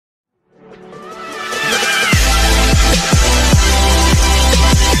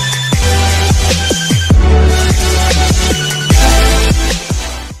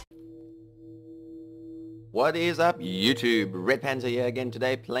What is up, YouTube? RedPanzar here again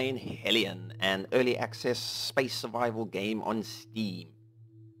today, playing Hellion, an early access space survival game on Steam.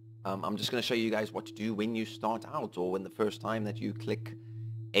 I'm just going to show you guys what to do when you start out, or when the first time that you click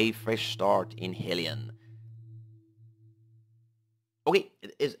a fresh start in Hellion. Okay,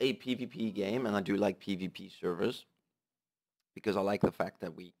 it is a PvP game, and I do like PvP servers, because I like the fact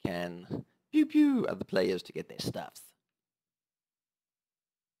that we can pew pew at the players to get their stuffs.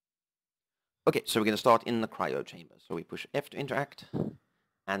 Okay, so we're going to start in the cryo chamber. So we push F to interact,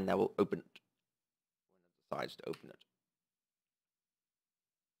 and that will open it when it decides to open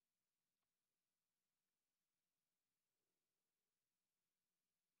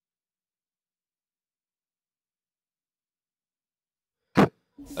it.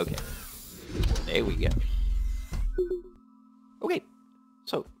 Okay, there we go. Okay,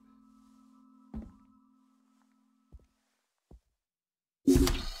 so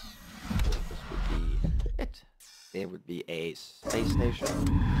there would be a space station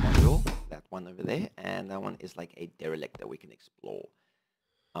module, that one over there, and that one is like a derelict that we can explore.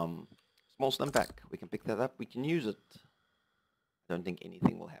 Small stim pack, we can pick that up, we can use it. I don't think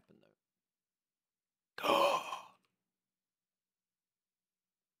anything will happen though.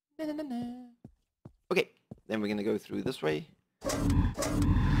 Okay, then we're gonna go through this way.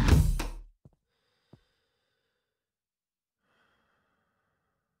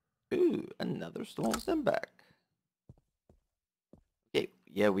 Ooh, another small stim pack. Okay,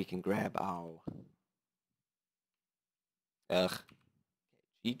 yeah, we can grab our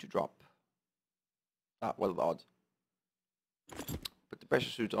G to drop. Ah, what are the odds? Put the pressure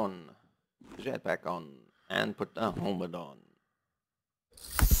suit on, the jetpack on, and put the helmet on.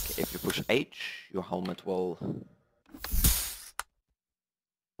 Okay, if you push H, your helmet will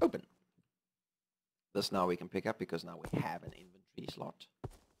open. This now we can pick up because now we have an inventory slot.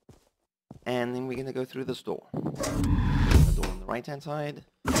 And then we're going to go through this door. The door on the right hand side.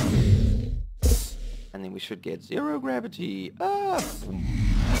 And then we should get zero gravity. Ah!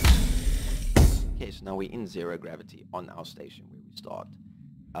 Okay, so now we're in zero gravity on our station where we start.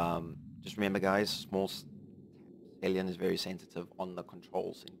 Just remember guys, Hellion is very sensitive on the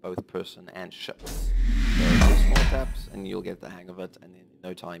controls in both person and ship. So just small taps and you'll get the hang of it, and in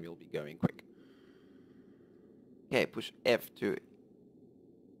no time you'll be going quick. Okay, push F to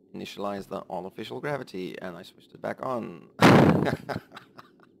initialize the artificial gravity, and I switched it back on.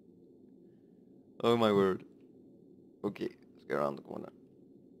 Oh my word. Okay, let's go around the corner.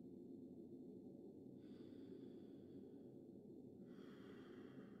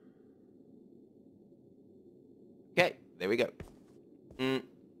 Okay, there we go.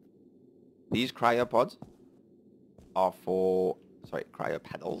 These cryopods are for, cryo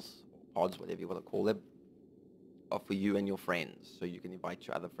paddles, or pods, whatever you want to call them, are for you and your friends, so you can invite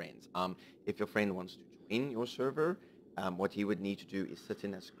your other friends. If your friend wants to join your server, what he would need to do is sit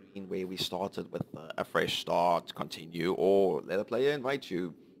in a screen where we started with a fresh start, continue, or let a player invite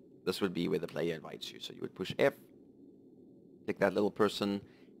you. This would be where the player invites you. So you would push F, click that little person,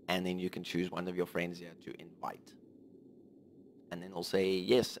 and then you can choose one of your friends here to invite. And then he'll say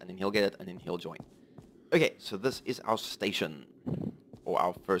yes, and then he'll get it, and then he'll join. Okay, so this is our station, or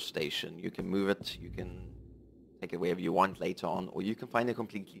our first station. You can move it, you can take it wherever you want later on, or you can find a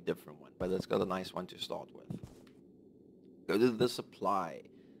completely different one, but it's got a nice one to start with. Go to the supply,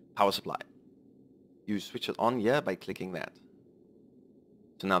 power supply. You switch it on here by clicking that.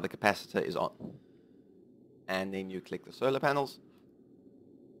 So now the capacitor is on. And then you click the solar panels.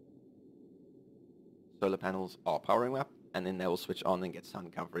 Solar panels are powering up, and then they will switch on and get sun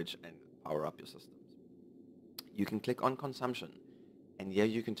coverage and power up your systems. You can click on consumption, and here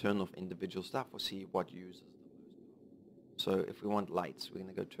you can turn off individual stuff or see what uses the most power. So if we want lights, we're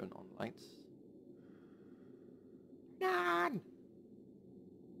going to go turn on lights. None.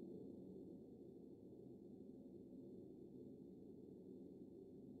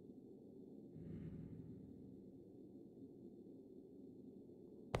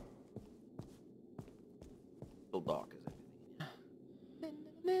 Still dark as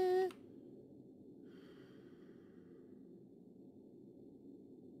everything.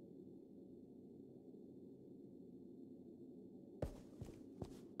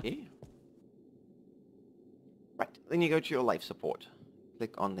 Okay. Right, then you go to your life support.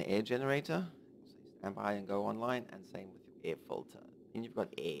 Click on the air generator, say stand by and go online, and same with your air filter. And you've got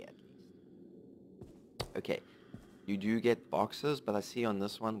air at least. Okay, you do get boxes, but I see on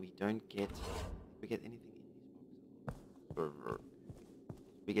this one we don't get, we get anything in these boxes.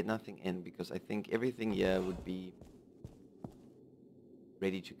 We get nothing in because I think everything here would be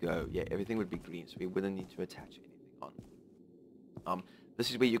ready to go. Yeah, everything would be green, so we wouldn't need to attach anything on. This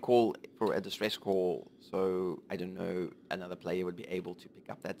is where you call for a distress call. So I don't know, another player would be able to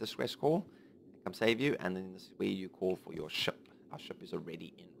pick up that distress call and come save you. And then this is where you call for your ship. Our ship is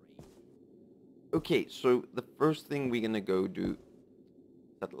already in range. Okay, so the first thing we're gonna go do.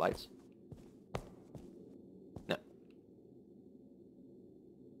 Is that the lights? No.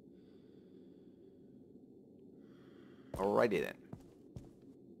 Alrighty then.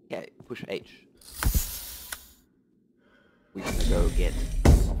 Okay, push H. We're gonna go get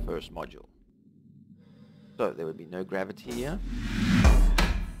our first module. So there would be no gravity here.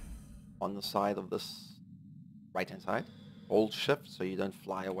 On the side of this right-hand side. Hold shift so you don't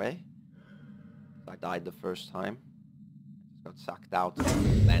fly away. I died the first time. Just got sucked out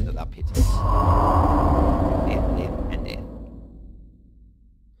and landed up hitting. There.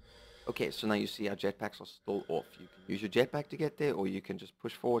 Okay, so now you see our jetpacks are still off. You can use your jetpack to get there, or you can just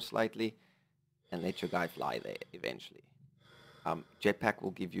push forward slightly and let your guy fly there eventually. Jetpack will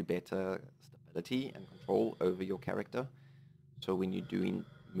give you better stability and control over your character. So when you're doing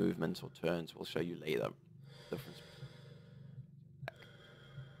movements or turns, we'll show you later the difference.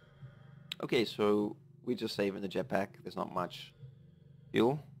 Okay, so we're just saving the jetpack. There's not much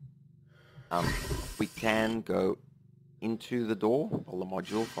fuel. We can go into the door, or the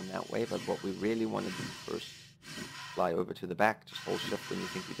module from that way, but what we really want to do first, fly over to the back, just hold shift when you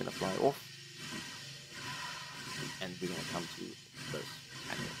think you're going to fly off. And we're going to come to this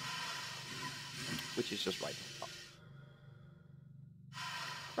panel, which is just right on top.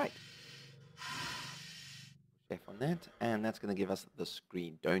 Right. Push F on that, and that's going to give us the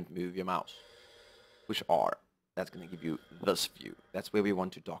screen. Don't move your mouse. Push R. That's going to give you this view. That's where we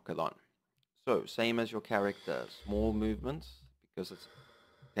want to dock it on. So, same as your character, small movements, because it's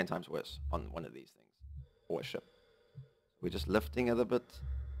 10 times worse on one of these things, or a ship. We're just lifting it a bit.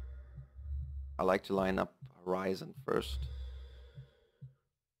 I like to line up horizon first.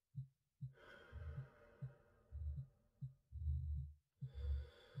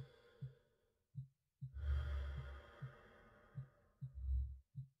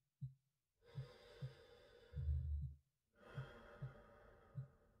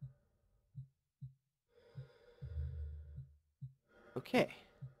 Okay.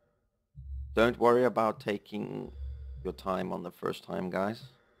 Don't worry about taking your time on the first time, guys.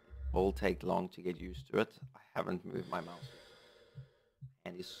 It will take long to get used to it. I haven't moved my mouse yet.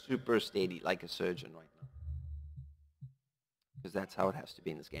 And it's super steady, like a surgeon right now. Because that's how it has to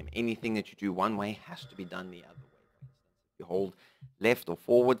be in this game. Anything that you do one way has to be done the other way. For instance, if you hold left or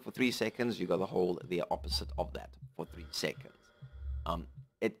forward for 3 seconds, you got to hold the opposite of that for 3 seconds.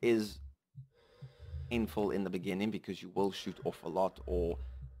 It is painful in the beginning because you will shoot off a lot or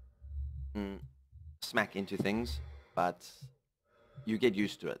smack into things, but you get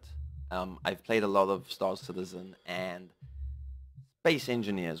used to it. I've played a lot of Star Citizen and Space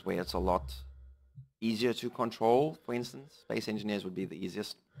Engineers where it's a lot easier to control. For instance, Space Engineers would be the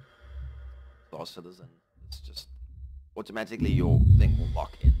easiest. Star Citizen, it's just automatically your thing will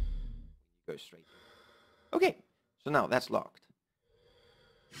lock in. You go straight in. Okay, so now that's locked.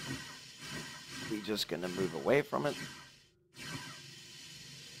 We're just gonna move away from it.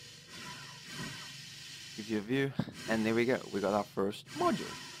 Give you a view, and there we go. We got our first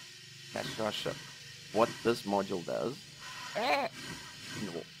module. That's our ship. What this module does,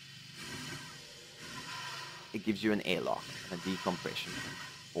 no. It gives you an airlock and a decompression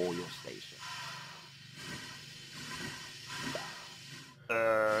for your station.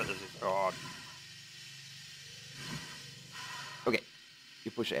 This is hard. Okay,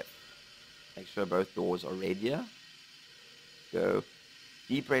 you push F. Make sure both doors are red here. Go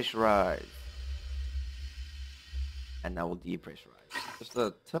depressurize. And now we'll depressurize. Just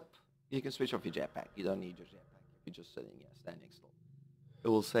a tip, you can switch off your jetpack. You don't need your jetpack if you're just sitting here, standing still. It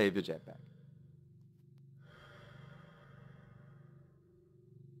will save your jetpack.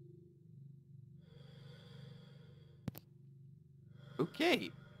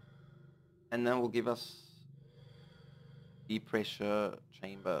 Okay. And then will give us depressure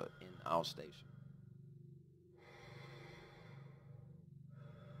chamber in our station.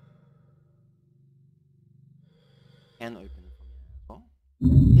 Can open it from here as well.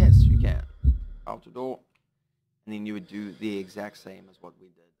 Yes, you can. Outer door. And then you would do the exact same as what we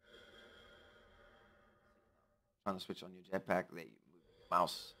did. Trying to switch on your jetpack, there you move your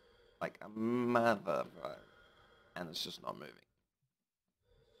mouse like a mother, and it's just not moving.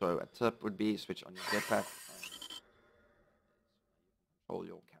 So a tip would be switch on your jetpack and control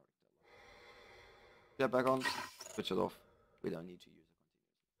your character. Jetpack on, switch it off. We don't need to use it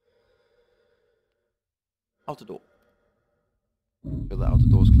continuously. Outer door. So the outer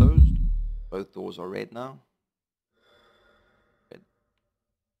door is closed. Both doors are red now. Red.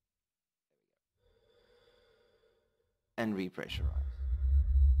 and repressurize.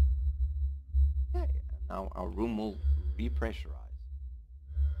 Okay, and now our room will repressurize.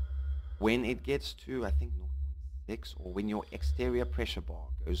 When it gets to, I think, 0.6, or when your exterior pressure bar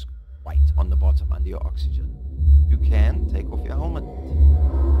goes white on the bottom under your oxygen, you can take off your helmet.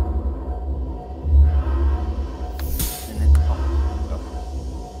 And then stop.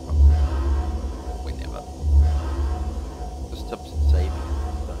 Whenever. Just tips and saving.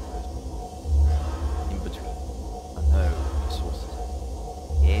 In between. I know resources.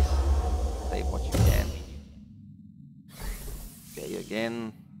 Yes. Save what you can. Okay,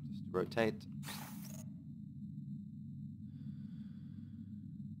 again. Just rotate.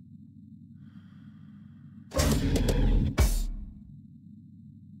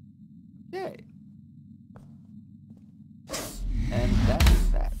 Okay. And that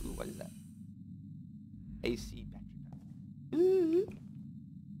is that. Ooh, what is that? AC battery pack. Ooh.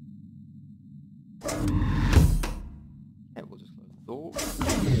 Okay, we'll just close the door.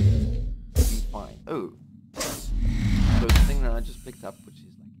 Be fine. Oh. So the thing that I just picked up, which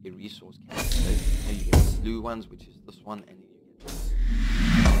is like a resource canister. You get the blue ones, which is this one, and then you get this.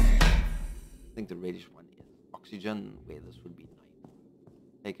 I think the reddish one is oxygen, where this would be night.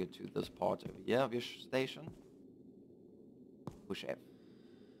 Take it to this part over here of your station. Push F.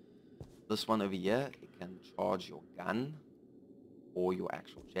 This one over here, it can charge your gun or your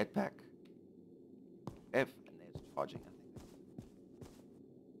actual jetpack. F, and there's charging, I think.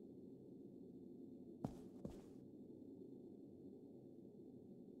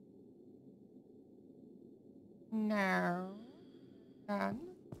 No. Gun.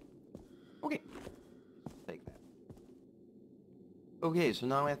 Okay. Take that. Okay, so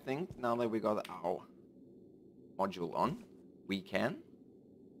now I think, now that we got our module on, we can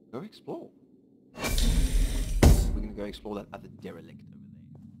go explore. We're going to go explore that other derelict over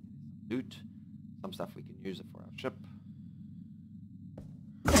there. Loot. Some stuff we can use it for our ship.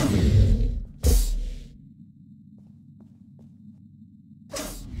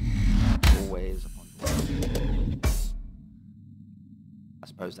 Always upon board. I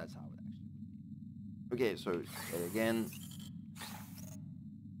suppose that's how it actually would be. Okay, so again.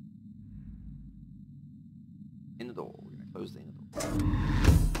 In the door. We're going to close the inner door.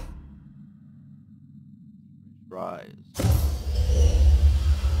 Rise.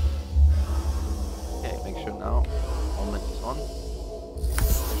 Okay, make sure now helmet is on.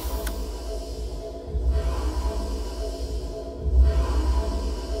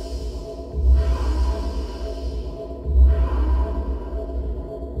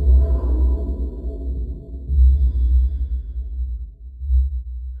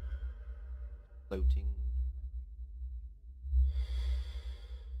 Floating.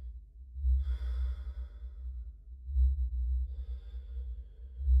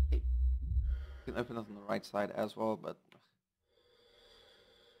 You can open it on the right side as well, but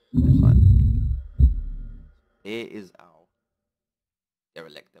there is our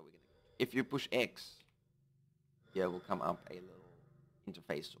derelict that we're going to go. If you push X, here will come up a little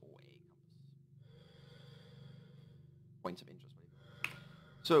interface or a points of interest.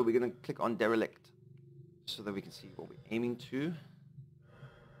 So we're going to click on derelict so that we can see what we're aiming to.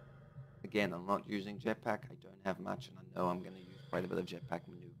 Again, I'm not using jetpack. I don't have much, and I know I'm going to use quite a bit of jetpack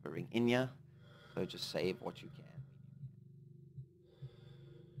maneuvering in here. So just save what you can.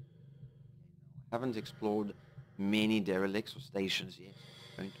 I haven't explored many derelicts or stations yet.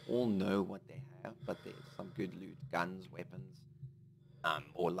 I don't all know what they have, but there's some good loot, guns, weapons,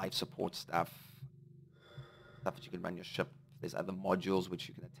 or life support stuff. Stuff that you can run your ship. There's other modules which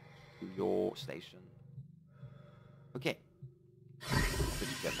you can attach to your station. Okay.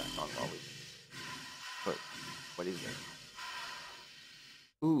 Let's get that on while we... Oh, what is that?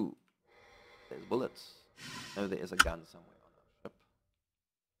 Ooh. There's bullets. No, there is a gun somewhere on our ship.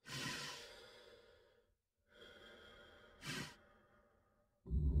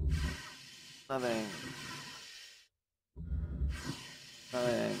 Nothing.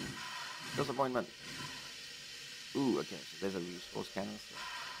 Nothing. Disappointment. Ooh, okay, so there's a resource canister.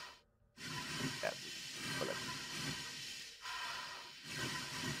 That bullet.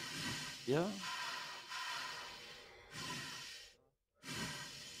 Yeah.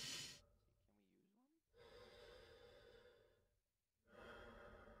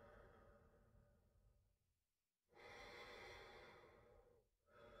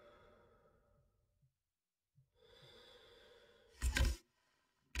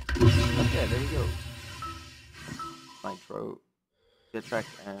 Okay, there we go. Nitro, jetpack,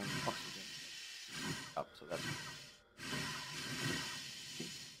 and oxygen. Up, so that's...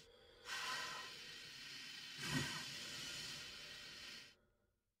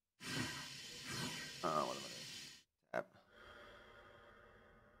 what am I doing? Tab.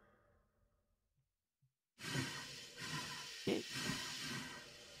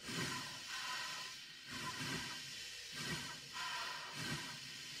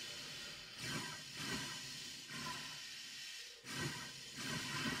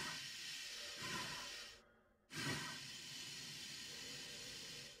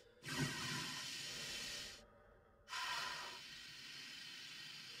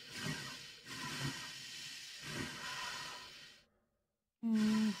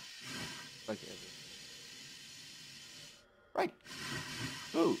 Okay. Right.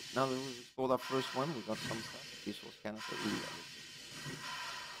 So now that we've explored our first one, we got some stuff. Resource canister. Ooh,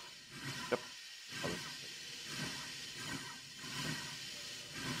 yep. Oh, this is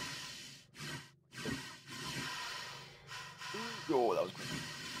sick. Oh, that was quick.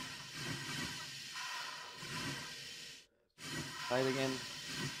 Side again.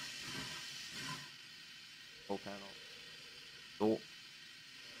 Full panel. Door.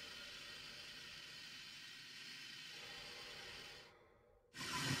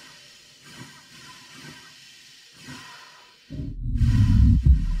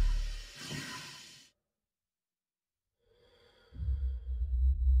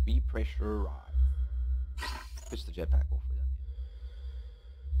 Repressurize. Push the jetpack off. We don't need it.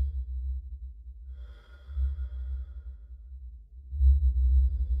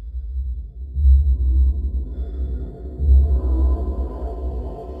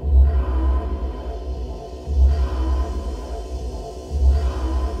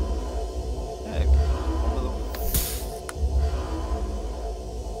 Okay. On the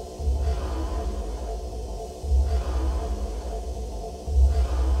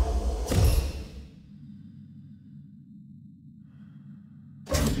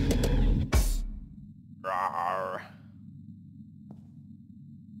Rawr.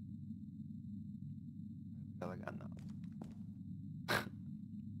 Got a gun now.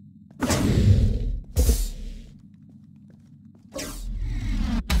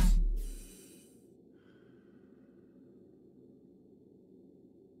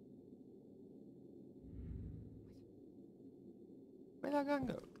 Where'd that gun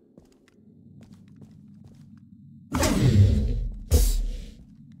go?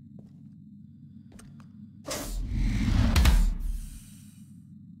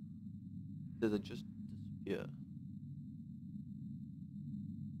 Did it just disappear?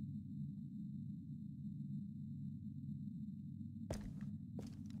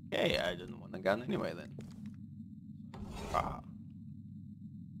 Okay, I didn't want the gun anyway then. Ah.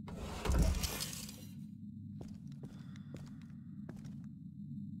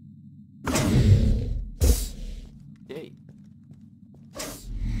 Okay.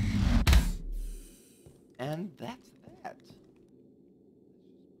 And that's that. Let's just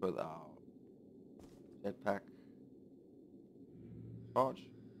put our jetpack charge.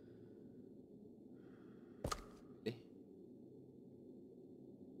 Okay.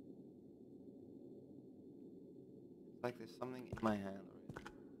 It's like there's something in my hand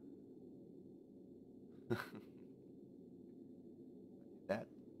already. That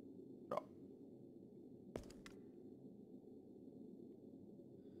drop.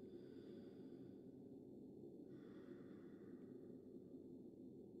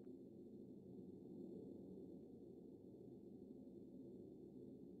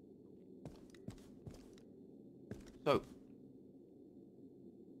 So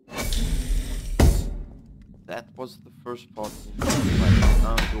that was the first part.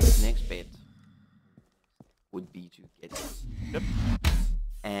 Now your next bet would be to get ship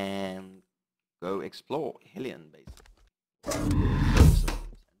and go explore Hellion basically. And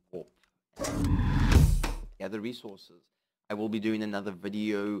warp and gather resources. I will be doing another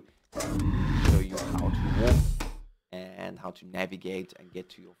video to show you how to warp and how to navigate and get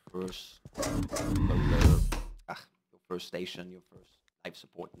to your first your first station, your first life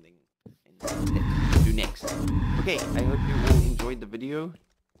support thing to do next. Okay, I hope you all enjoyed the video.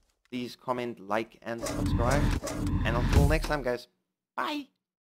 Please comment, like, and subscribe. And until next time, guys. Bye!